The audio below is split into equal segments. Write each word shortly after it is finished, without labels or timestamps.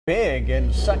Big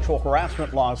in sexual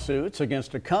harassment lawsuits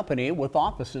against a company with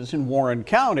offices in Warren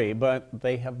County, but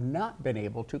they have not been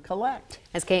able to collect.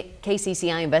 As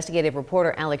KCCI investigative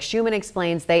reporter Alex Schuman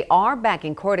explains, they are back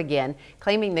in court again,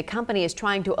 claiming the company is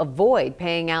trying to avoid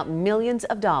paying out millions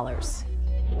of dollars.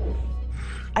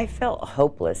 I felt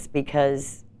hopeless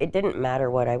because it didn't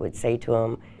matter what I would say to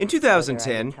him. In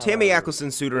 2010, Tammy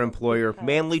Ackelson sued her employer,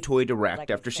 Manly Toy Direct,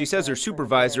 after she says her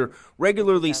supervisor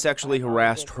regularly sexually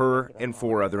harassed her and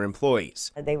 4 other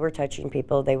employees. They were touching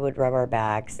people, they would rub our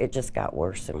backs. It just got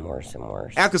worse and worse and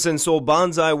worse. Ackelson sold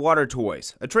bonsai water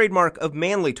toys, a trademark of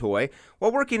Manly Toy,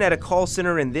 while working at a call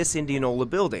center in this Indianola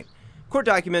building. Court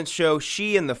documents show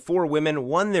she and the 4 women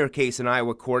won their case in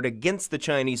Iowa court against the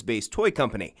Chinese-based toy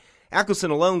company. Ackelson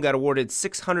alone got awarded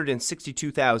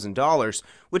 $662,000,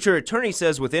 which her attorney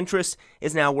says with interest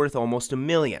is now worth almost $1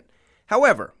 million.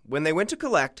 However, when they went to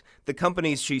collect, the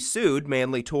companies she sued,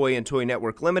 Manly Toy and Toy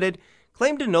Network Limited,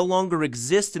 claimed to no longer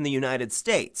exist in the United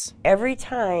States. Every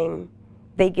time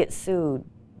they get sued,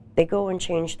 they go and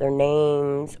change their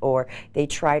names or they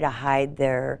try to hide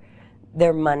their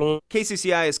money.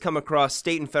 KCCI has come across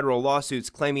state and federal lawsuits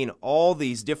claiming all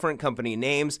these different company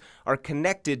names are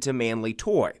connected to Manly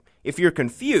Toy. If you're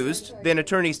confused, then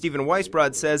attorney Stephen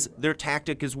Weisbrod says their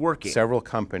tactic is working. Several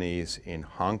companies in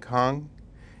Hong Kong,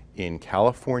 in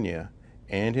California,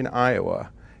 and in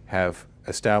Iowa have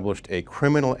established a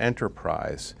criminal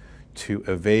enterprise to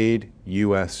evade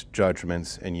U.S.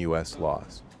 judgments and U.S.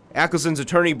 laws. Ackelson's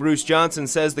attorney Bruce Johnson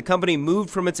says the company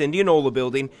moved from its Indianola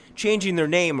building, changing their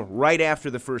name right after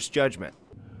the first judgment.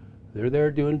 They're there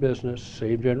doing business,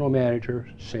 same general manager,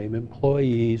 same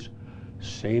employees,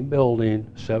 same building,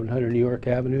 700 New York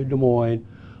Avenue, Des Moines,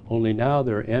 only now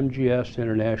they're MGS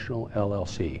International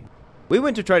LLC. We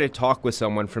went to try to talk with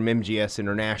someone from MGS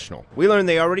International. We learned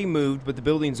they already moved, but the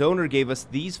building's owner gave us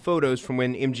these photos from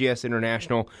when MGS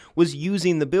International was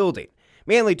using the building.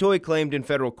 Manly Toy claimed in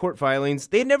federal court filings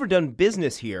they had never done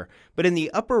business here, but in the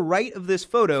upper right of this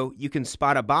photo, you can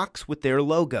spot a box with their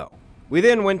logo. We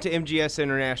then went to MGS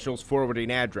International's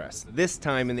forwarding address, this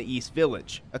time in the East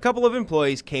Village. A couple of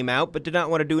employees came out but did not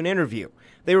want to do an interview.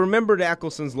 They remembered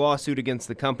Ackelson's lawsuit against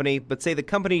the company, but say the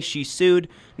company she sued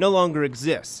no longer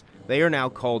exists. They are now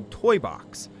called Toy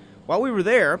Box. While we were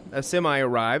there, a semi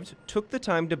arrived, took the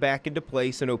time to back into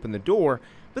place and open the door,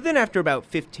 but then after about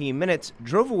 15 minutes,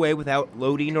 drove away without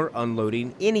loading or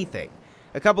unloading anything.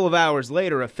 A couple of hours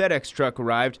later, a FedEx truck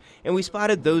arrived, and we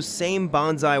spotted those same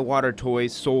bonsai water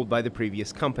toys sold by the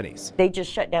previous companies. They just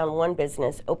shut down one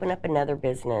business, open up another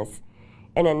business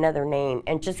in another name,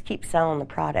 and just keep selling the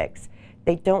products.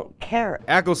 They don't care.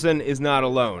 Ackelson is not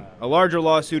alone. A larger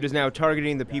lawsuit is now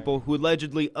targeting the people who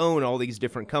allegedly own all these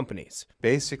different companies.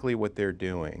 Basically what they're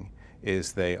doing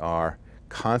is they are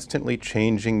constantly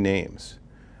changing names,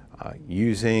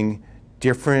 using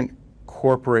different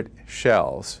corporate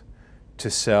shells to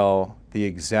sell the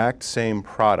exact same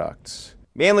products.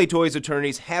 Manly Toy's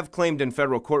attorneys have claimed in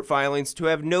federal court filings to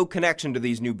have no connection to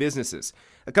these new businesses.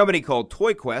 A company called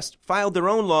Toy Quest filed their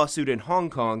own lawsuit in Hong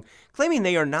Kong, claiming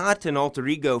they are not an alter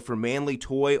ego for Manly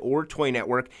Toy or Toy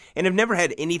Network and have never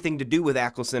had anything to do with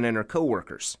Ackelson and her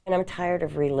co-workers. And I'm tired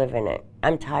of reliving it.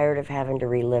 I'm tired of having to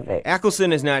relive it.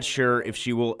 Ackelson is not sure if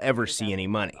she will ever see any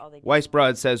money.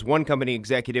 Weisbrod says one company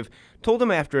executive told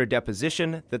him after a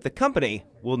deposition that the company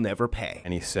will never pay.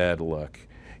 And he said, look,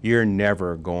 you're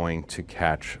never going to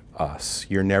catch us.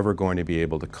 You're never going to be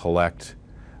able to collect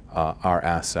our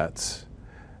assets.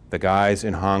 The guys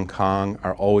in Hong Kong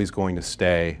are always going to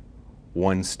stay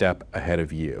one step ahead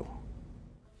of you.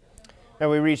 Now,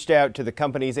 we reached out to the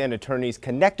companies and attorneys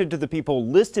connected to the people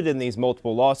listed in these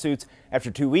multiple lawsuits.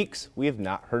 After 2 weeks, we have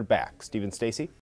not heard back. Stephen Stacy.